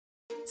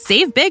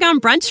Save big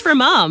on brunch for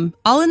mom,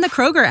 all in the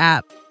Kroger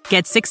app.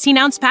 Get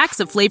 16-ounce packs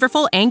of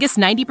flavorful Angus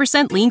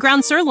 90% lean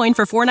ground sirloin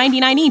for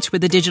 $4.99 each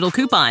with a digital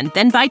coupon.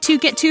 Then buy 2,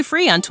 get 2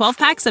 free on 12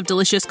 packs of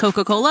delicious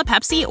Coca-Cola,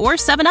 Pepsi, or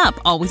 7-Up,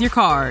 all with your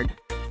card.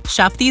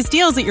 Shop these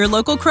deals at your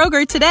local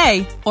Kroger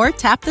today, or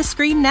tap the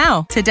screen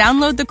now to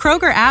download the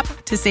Kroger app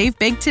to save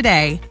big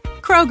today.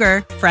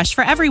 Kroger, fresh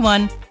for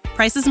everyone.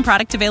 Prices and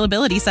product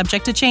availability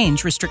subject to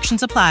change.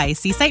 Restrictions apply.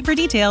 See site for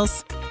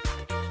details.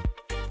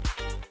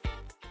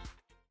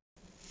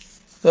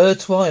 The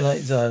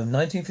Twilight Zone,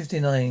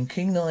 1959.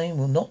 King 9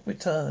 will not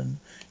return.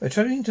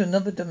 Returning to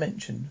another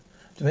dimension.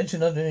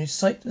 Dimension not only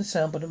sight and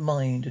sound, but of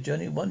mind. A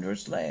journey to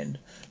wondrous land.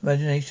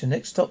 Imagination.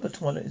 Next stop, the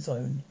Twilight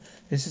Zone.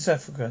 This is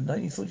Africa,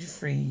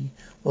 1943.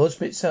 World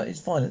spits out its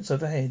violence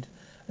overhead,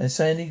 and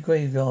sandy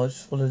graveyard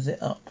swallows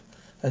it up.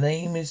 Her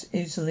name is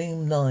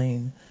Islam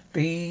 9.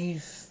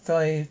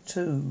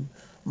 B-52.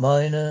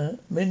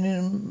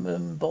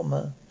 Minimum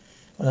bomber.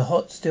 On a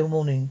hot, still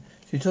morning,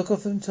 she took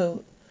off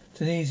into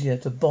Tunisia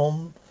to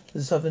bomb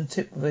the southern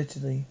tip of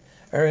Italy.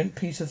 Errant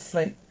piece of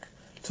flake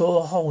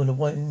tore a hole in the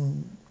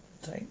wine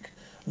tank.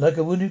 Like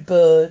a wounded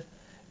bird,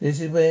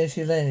 this is where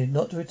she landed,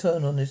 not to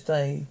return on this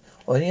day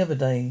or any other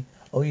day.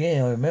 Oh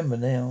yeah, I remember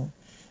now.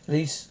 At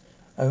least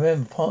I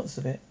remember parts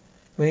of it.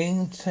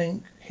 Wing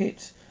tank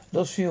hit,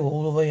 lost fuel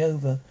all the way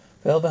over,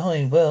 fell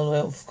behind, well,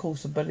 of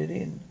course, and bellied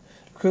in.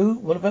 Crew?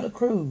 What about the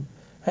crew?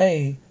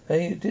 Hey,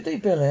 did they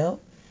bail out?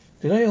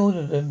 Did I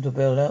order them to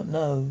bail out?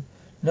 No,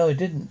 I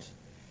didn't.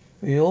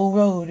 We all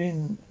rode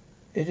in,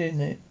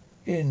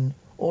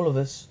 all of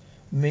us.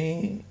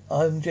 Me,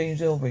 I'm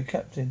James Elbury,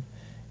 captain.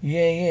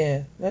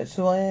 Yeah, that's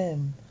who I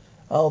am.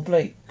 Oh,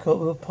 Blake,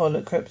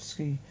 co-pilot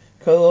Krepsky,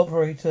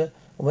 co-operator,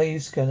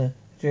 wave scanner,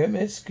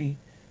 Jeremetsky,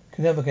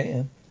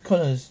 navigator,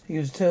 Connors, he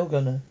was tail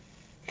gunner,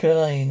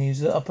 Killeen, he's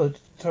the upper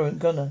turret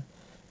gunner.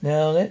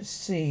 Now, let's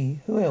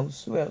see, who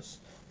else?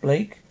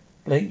 Blake,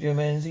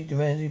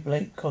 Jeremetsky,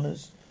 Blake,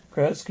 Connors,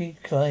 Krepsky,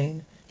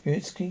 Killeen,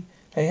 Jeremetsky.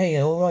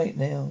 Hey, all right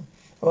now,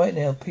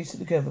 piece it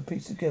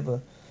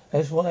together.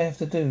 That's what I have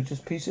to do,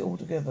 just piece it all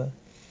together.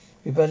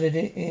 We bedded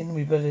it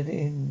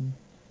in.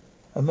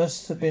 I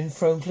must have been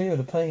thrown clear of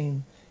the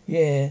plane.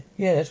 Yeah,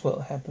 that's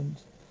what happened.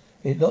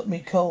 It knocked me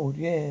cold,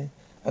 yeah.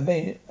 I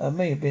may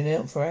have been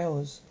out for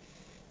hours.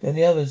 Then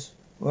the others,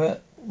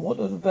 what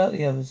about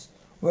the others?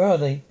 Where are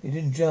they? They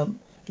didn't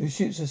jump. The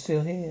chutes are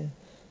still here.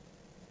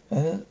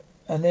 And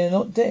they're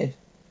not dead.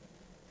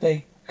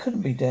 They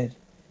couldn't be dead.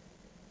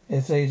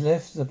 If they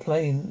left the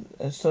plane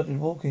and started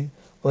walking,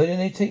 why didn't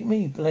they take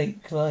me?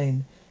 Blake,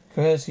 Klein,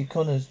 Karowski,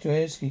 Connors,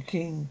 Jaworski,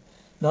 King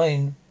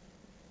 9,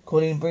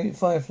 calling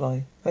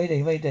Firefly.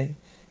 Mayday.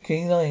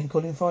 King 9,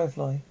 calling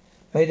Firefly.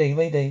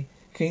 Mayday.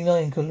 King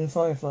 9, calling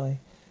Firefly.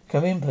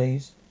 Come in,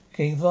 please.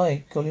 King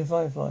Fly, calling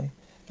Firefly.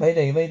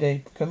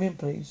 Mayday. Come in,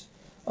 please.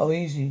 Oh,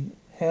 easy.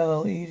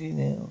 How easy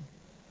now?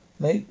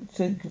 Mate,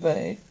 think about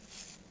it.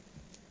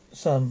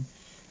 Son,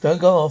 don't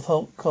go off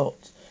hot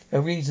cot. No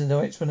reason,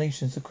 no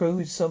explanations. The crew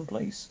is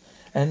someplace.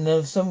 And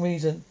for some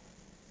reason,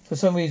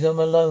 I'm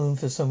alone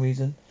for some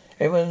reason.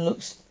 Everything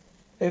looks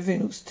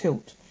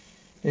tilt.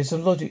 There's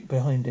some logic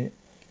behind it.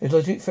 There's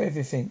logic for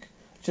everything.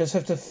 Just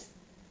have to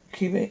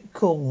keep it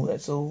cool,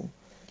 that's all.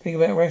 Think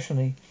about it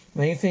rationally.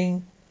 Main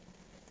thing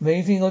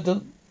I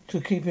do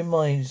to keep in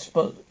mind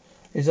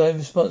is I'm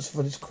responsible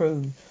for this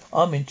crew.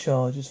 I'm in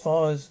charge. As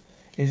far as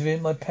is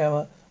within my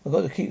power, I've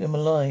got to keep them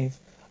alive.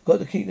 I've got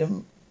to get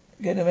them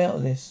out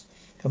of this.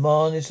 Come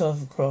on, this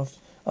hovercraft.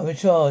 I'm in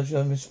charge.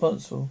 I'm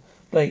responsible.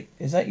 Blake,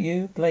 is that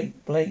you?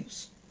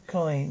 Blake's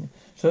Klein.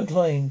 So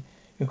Klein,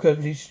 you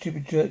incredibly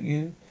stupid jerk,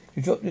 you.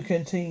 You dropped your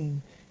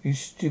canteen. You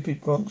stupid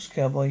Bronx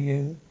cowboy,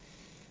 you.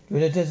 You're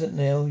in the desert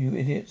now, you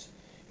idiot.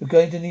 You're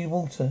going to need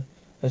water.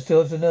 I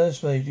still have to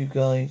nursemaid you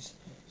guys.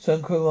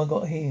 Some crew I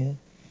got here.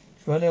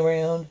 It's running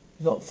around.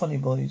 It's not funny,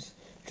 boys.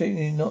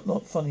 Particularly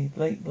not funny.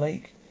 Blake.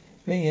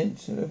 It's me,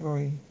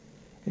 Every.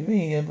 It's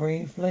me,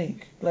 Every.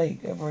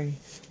 Blake, Every.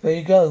 Where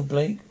you go,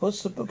 Blake?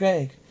 What's the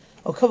gag?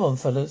 Oh, come on,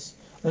 fellas.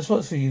 I'm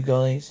responsible for you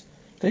guys.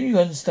 Don't you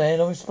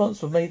understand? I'm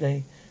responsible.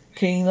 Mayday.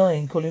 King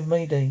 9, calling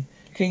Mayday.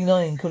 King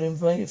 9, calling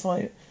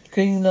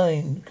King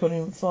 9,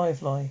 calling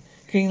Firefly.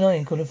 King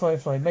 9, calling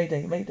Firefly.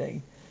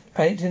 Mayday.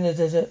 Panicked in the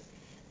desert.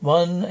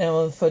 1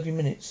 hour and 30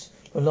 minutes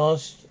for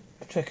last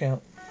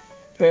checkout.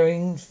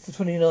 Bearing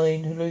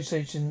 29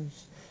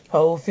 hallucinations.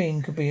 Whole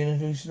thing could be an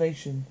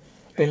hallucination.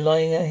 Been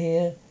lying out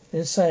here in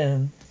the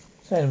sand,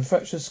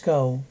 fractured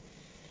skull.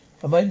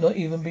 I might not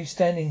even be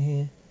standing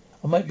here.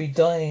 I might be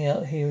dying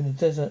out here in the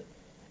desert.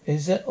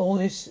 Is that all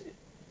this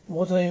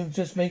what I'm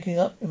just making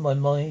up in my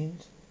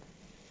mind?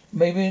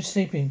 Maybe I'm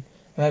sleeping.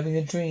 I'm having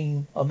a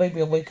dream. Or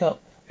maybe I wake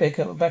up back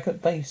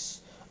at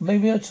base. Or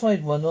maybe I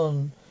tried one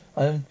on.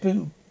 I'm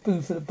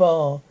booth at the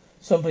bar.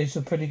 Someplace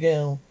with a pretty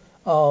girl.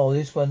 Oh,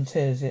 this one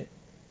tears it.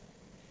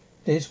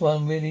 This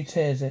one really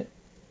tears it.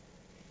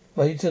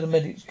 Wait till the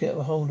medics get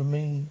a hold of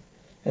me.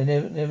 They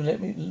never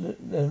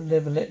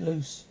let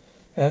loose.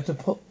 They have to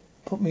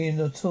put me in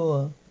the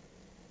tour.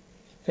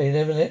 They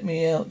never let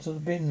me out to the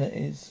bin, that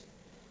is.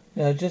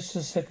 Now, just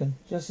a second.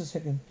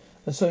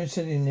 I saw him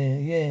sitting there.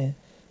 Yeah,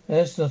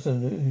 that's not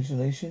an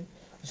hallucination.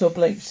 I saw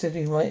Blake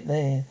sitting right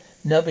there.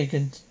 Nobody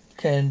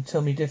can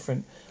tell me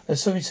different. I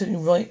saw him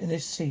sitting right in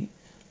his seat.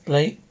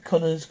 Blake,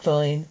 Connors,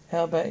 Klein.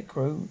 How about it,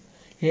 crew?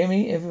 You hear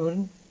me,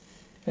 everyone?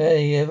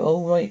 Hey, yeah,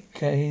 all right,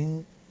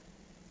 King,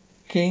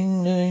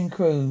 Loon,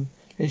 crew.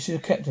 This is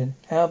the captain.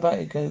 How about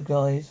it, go,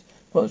 guys?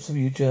 Lots of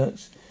you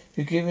jerks.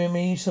 You're giving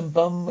me some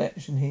bum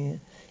action here.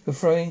 You're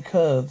throwing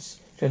curves,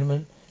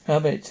 gentlemen. How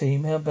about it,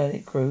 team? How about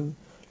it, crew?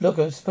 Look,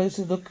 I'm supposed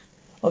to look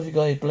after you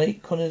guys,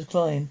 Blake, Connors,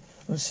 Klein.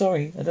 I'm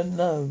sorry, I don't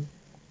know.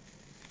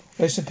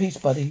 Rest in peace,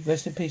 buddy.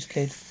 Rest in peace,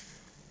 kid.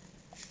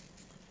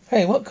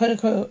 Hey, what kind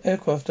of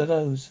aircraft are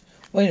those?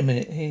 Wait a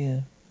minute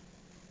here.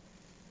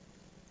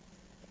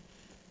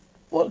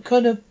 What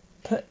kind of...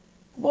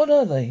 what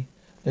are they?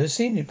 Never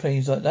seen any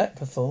planes like that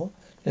before.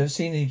 Never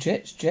seen any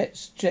jet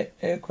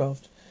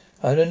aircraft.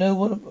 I don't know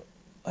what...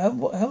 How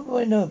do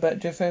I know about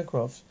jet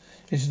aircraft?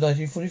 This is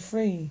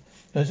 1943.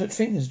 No such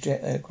thing as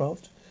jet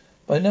aircraft.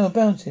 But I know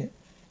about it.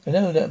 I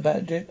know that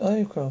about jet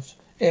aircraft.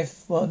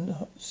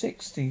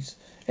 F-160s,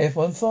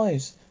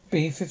 F-15s,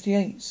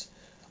 B-58s.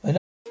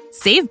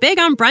 Save big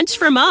on brunch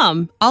for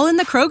mom, all in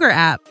the Kroger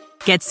app.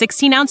 Get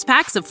 16-ounce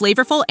packs of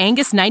flavorful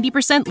Angus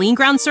 90% lean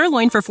ground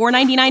sirloin for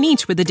 $4.99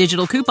 each with a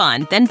digital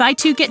coupon. Then buy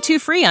 2, get 2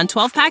 free on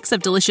 12 packs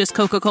of delicious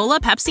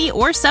Coca-Cola, Pepsi,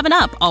 or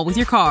 7-Up, all with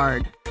your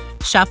card.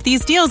 Shop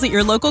these deals at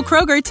your local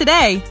Kroger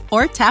today,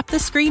 or tap the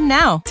screen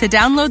now to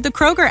download the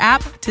Kroger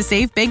app to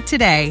save big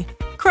today.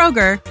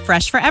 Kroger,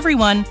 fresh for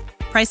everyone.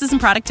 Prices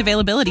and product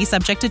availability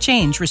subject to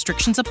change.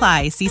 Restrictions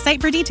apply. See site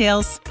for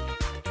details.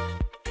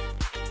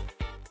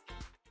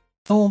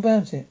 All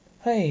about it.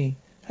 Hey,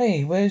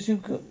 where's you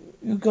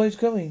guys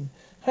going?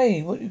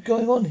 Hey, what is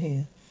going on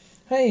here?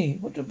 Hey,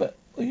 what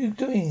are you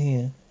doing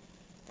here?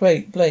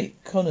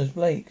 Blake, Connors,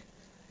 Blake.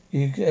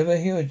 You ever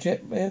hear of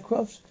jet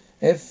aircraft?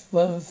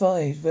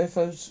 F-15s,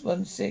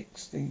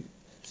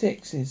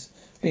 F-160s,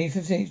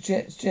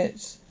 B-58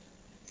 jets.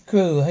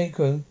 Crew, hey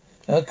crew.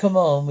 Now come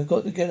on, we've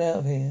got to get out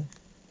of here.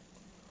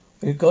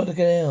 We've got to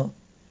get out.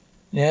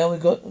 Now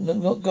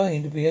not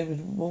going to be able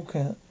to walk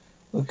out.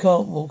 We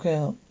can't walk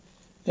out.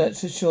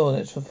 That's for sure,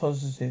 that's for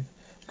positive.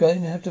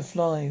 Going to have to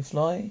fly.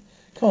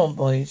 Come on,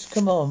 boys,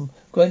 come on.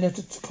 Going to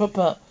have to prop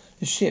up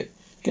the ship,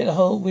 get the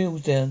whole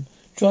wheels down,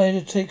 try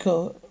to take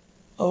her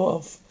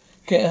off,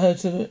 get her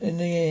in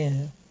the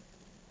air.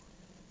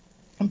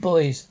 And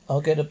boys,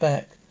 I'll get her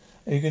back.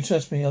 You can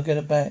trust me, I'll get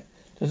her back.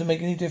 Doesn't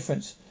make any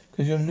difference,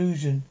 because you're an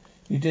illusion.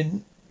 You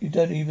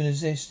don't even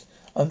exist.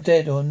 I'm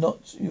dead or I'm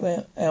not.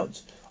 You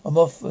out. I'm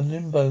off in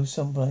limbo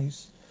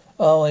someplace.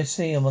 Oh, I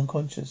see, I'm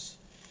unconscious.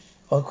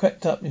 I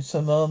crept up in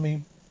some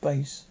army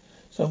base.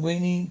 Some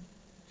teeny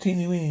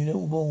weeny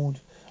little ward.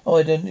 Oh,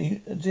 I don't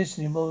exist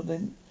any more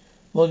than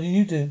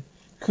you do.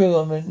 Crew,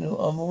 I'm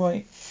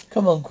alright.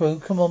 Come on, crew,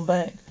 come on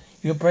back.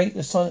 You'll break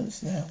the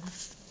silence now.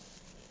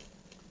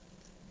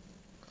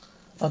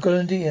 I've got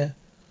an idea.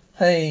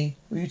 Hey,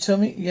 will you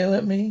yell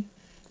at me?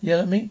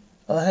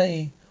 Oh,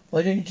 hey,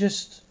 why don't you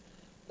just...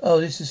 Oh,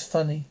 this is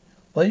funny.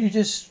 Why don't you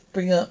just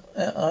bring out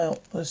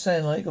the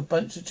sound like a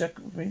bunch of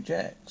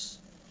jacks?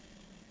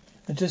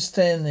 And just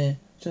stand there.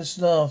 Just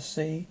laugh,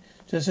 see?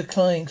 Just a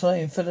crying,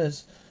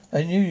 fellas.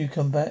 I knew you'd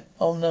come back.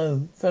 Oh,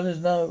 no. Fellas,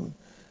 no.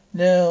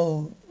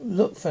 Now,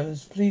 look,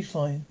 fellas, please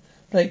climb.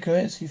 Blake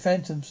Kerensky,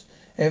 phantoms.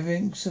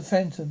 Everything's a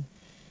phantom.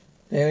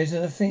 There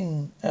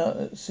isn't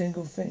a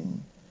single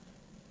thing.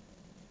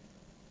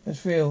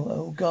 It's real.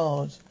 Oh,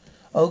 God.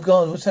 Oh,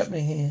 God, what's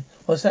happening here?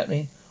 What's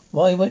happening?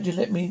 Why won't you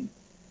let me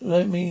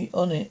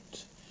on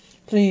it?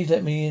 Please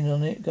let me in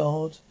on it,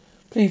 God.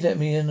 Please let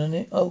me in on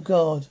it. Oh,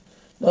 God.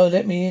 No,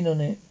 let me in on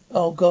it.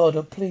 Oh, God,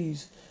 oh,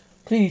 please.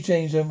 Please,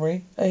 James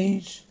Emery.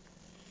 Age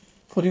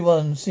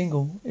 41,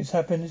 single. It's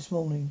happened this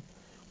morning.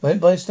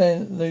 Went by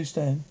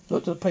newsstand.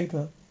 Looked at the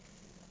paper.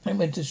 It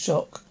went to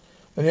shock.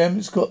 When the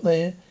ambulance got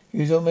there,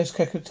 he was almost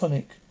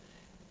catatonic.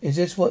 Is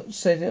this what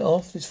set it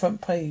off? This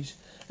front page.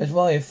 That's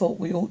why I thought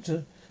we ought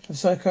to have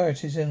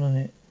psychiatrists in on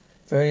it.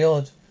 Very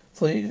odd.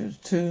 Thought it was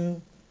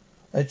too...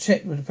 I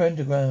checked with the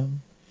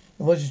pentagram.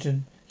 In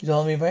Washington, his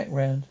army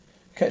background.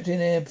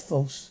 Captain Air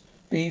Force.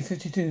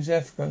 B-52s,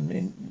 Africa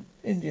and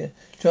India.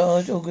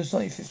 Charged August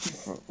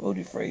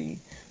 1943.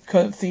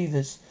 Current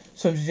fevers.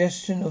 Some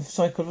suggestion of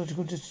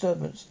psychological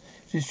disturbance.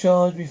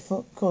 Discharged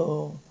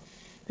before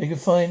they could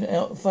find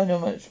out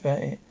much about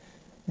it.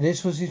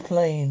 This was his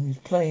plane,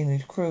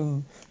 his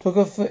crew. Took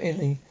off for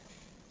Italy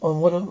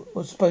on what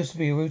was supposed to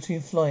be a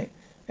routine flight.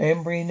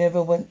 Embry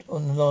never went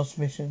on the last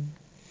mission.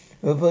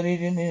 Everybody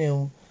didn't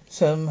ill.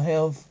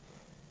 Somehow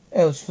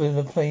else flew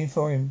the plane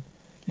for him.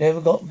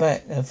 Never got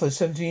back, and for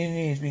 17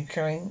 years been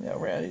carrying that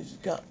around his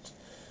gut.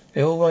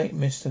 They're all right,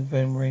 Mr.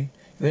 Embry.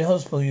 You're in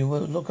hospital. You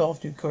will look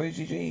after your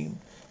crazy regime.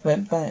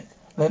 Went back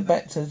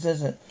to the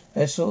desert.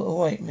 That's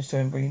all right, Mr.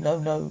 Embry.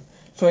 No.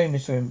 Sorry,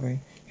 Mr. Embry.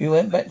 You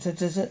went back to the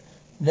desert?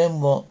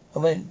 Then what? I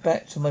went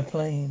back to my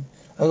plane.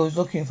 I was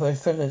looking for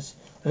those fellas.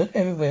 I looked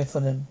everywhere for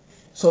them.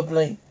 Saw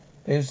Blake.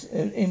 There was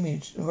an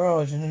image, a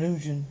mirage, an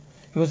illusion.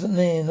 He wasn't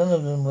there. None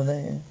of them were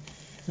there.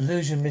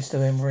 Illusion, Mr.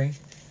 Embry.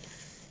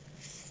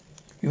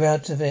 You're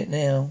out of it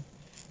now.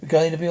 You're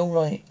going to be all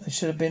right. I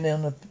should have been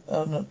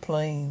on a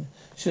plane.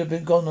 Should have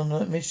been gone on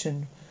that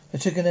mission. I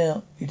chickened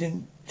out. You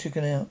didn't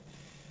chicken out.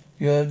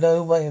 You have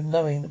no way of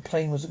knowing the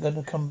plane wasn't going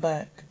to come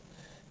back.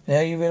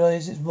 Now you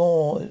realise it's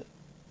more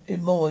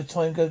as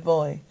time goes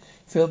by. You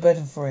feel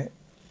better for it.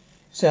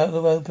 It's out in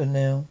the open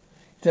now.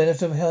 You don't have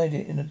to hide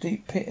it in a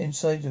deep pit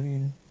inside of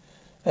you.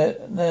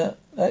 Now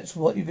that's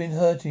what you've been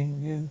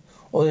hurting you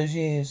all those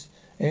years.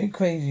 Ain't it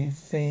crazy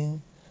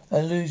thing?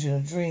 An illusion,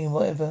 a dream,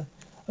 whatever.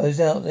 I was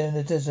out there in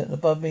the desert, and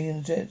above me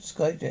in the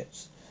sky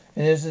jets.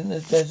 And there's in the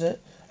desert,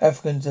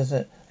 African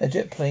desert, and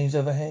jet planes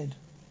overhead.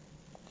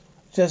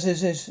 Just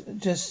as if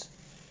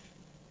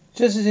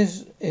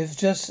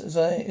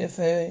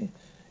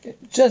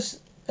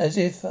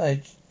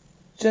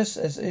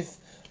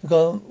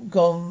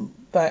gone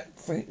back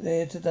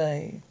there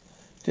today.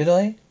 Did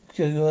I?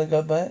 Did I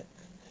go back?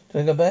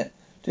 Did I go back?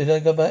 Did I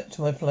go back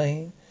to my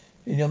plane?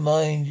 In your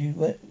mind, you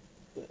went.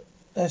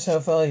 That's how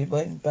far you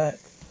went back.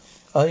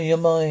 Only your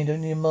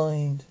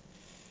mind.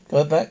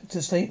 Go back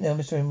to sleep now,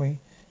 Mr. Emery.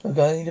 You're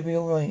going to be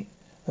all right.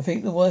 I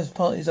think the worst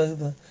part is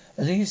over.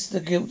 At least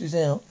the guilt is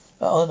out.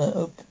 Out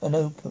in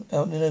the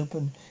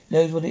open. He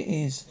knows what it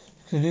is.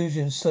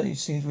 Collusion slowly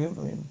seems real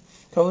to him.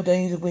 A couple of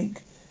days a week,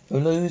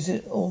 he'll lose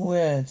it all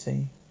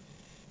reality.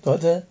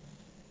 Doctor,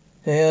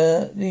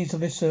 these are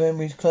Mr.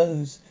 Emery's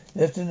clothes.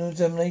 Left in the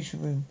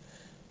examination room.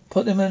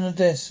 Put them on the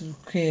desk.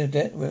 Clear,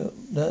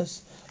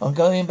 nurse. I'm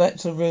going back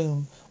to the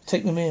room.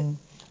 Take them in.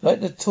 I'd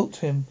like to talk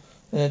to him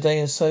when the day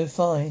is so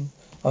fine.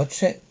 I'll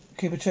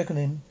keep a check on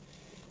him.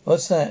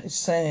 What's that? It's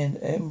sand,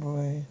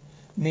 embryo.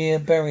 Mere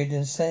buried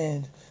in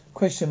sand.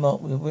 Question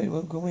mark with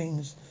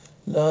wings.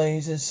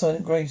 Lies in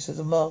silent grace as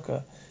a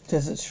marker.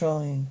 Desert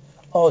shrine.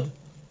 Odd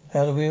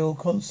how the real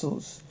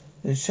consorts,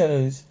 the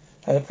shadows,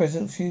 how the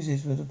present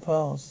fuses with the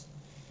past.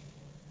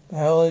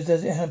 How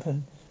does it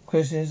happen?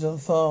 Question is on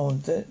file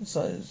on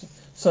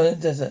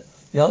silent desert.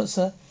 The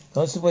answer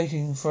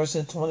waiting for us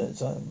in the Twilight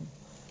Zone.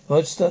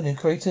 Rod Stone,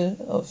 creator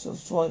of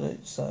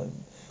Twilight Zone.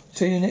 I'll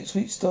tell you next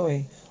week's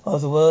story after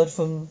the word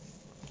from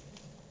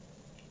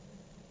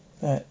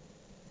that.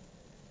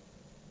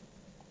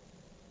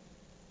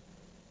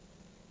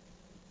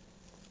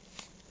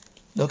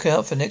 Look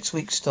out for next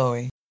week's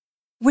story.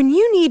 When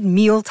you need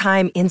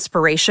mealtime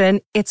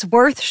inspiration, it's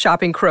worth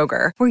shopping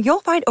Kroger, where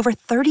you'll find over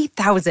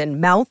 30,000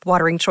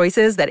 mouth-watering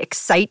choices that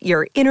excite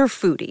your inner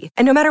foodie.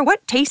 And no matter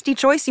what tasty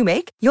choice you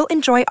make, you'll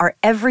enjoy our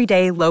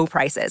everyday low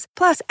prices,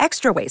 plus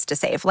extra ways to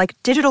save, like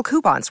digital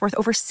coupons worth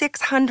over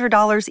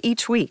 $600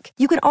 each week.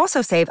 You can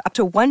also save up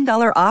to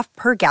 $1 off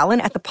per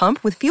gallon at the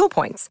pump with fuel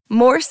points.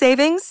 More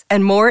savings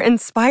and more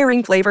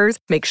inspiring flavors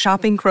make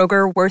shopping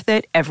Kroger worth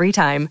it every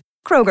time.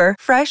 Kroger,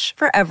 fresh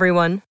for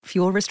everyone.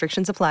 Fuel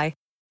restrictions apply.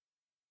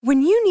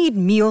 When you need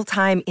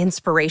mealtime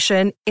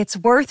inspiration, it's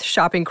worth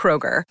shopping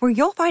Kroger, where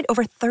you'll find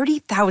over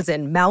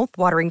 30,000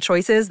 mouth-watering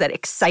choices that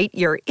excite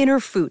your inner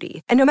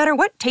foodie. And no matter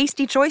what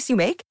tasty choice you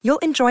make, you'll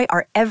enjoy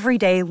our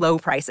everyday low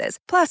prices,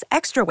 plus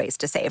extra ways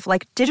to save,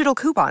 like digital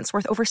coupons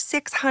worth over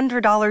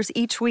 $600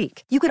 each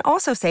week. You can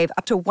also save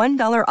up to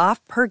 $1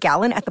 off per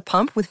gallon at the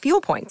pump with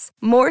fuel points.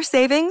 More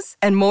savings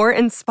and more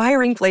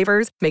inspiring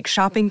flavors make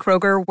shopping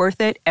Kroger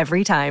worth it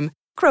every time.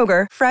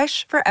 Kroger,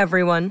 fresh for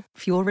everyone.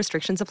 Fuel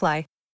restrictions apply.